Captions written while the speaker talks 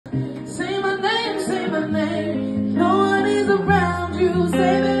Say my name, say my name. No one is around you.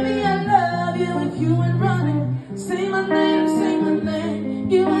 Say, baby, I love you if you ain't running. Say my name, say my name.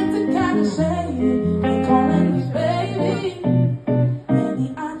 You acting kinda shady. Ain't calling me baby.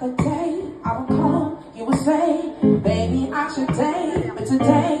 Any other day, I would call, you would say, baby, I should date. But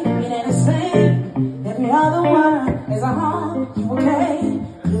today, it ain't the same. Every other word is a hard, you okay?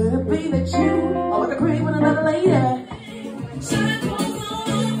 Could it be that you are with a creep with another lady?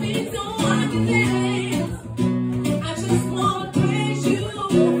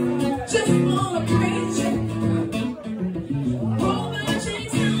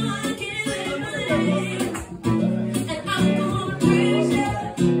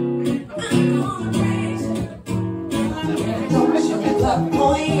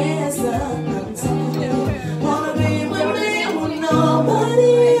 Oh yes, wanna be with me with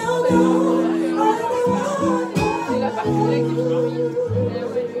nobody else.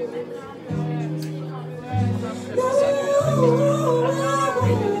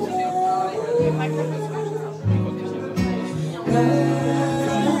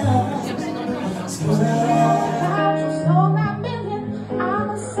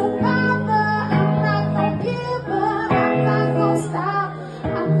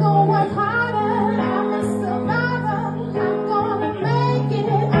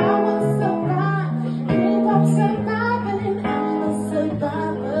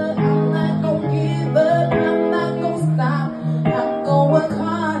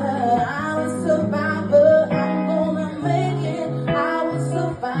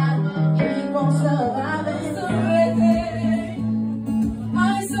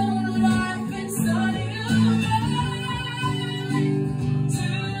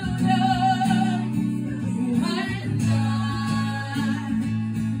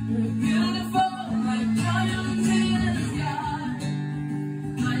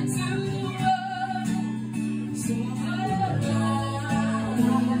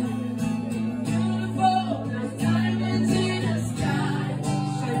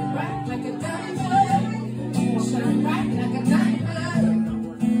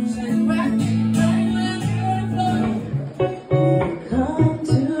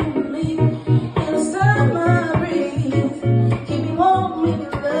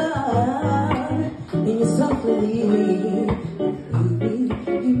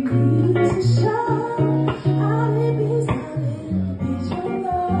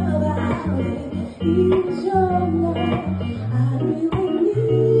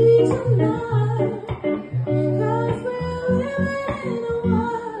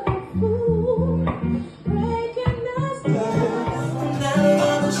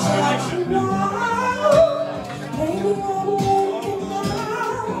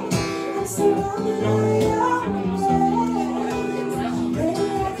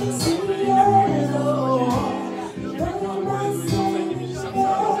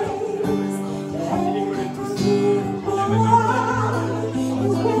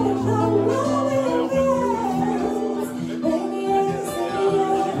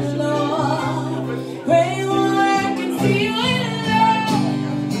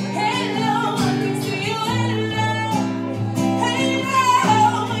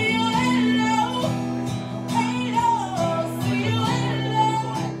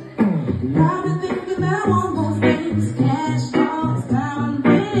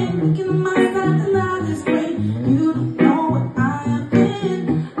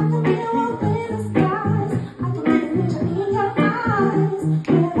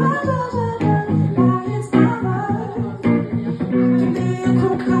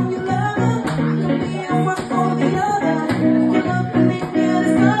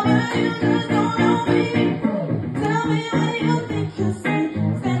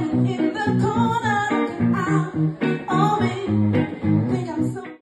 Oh, me.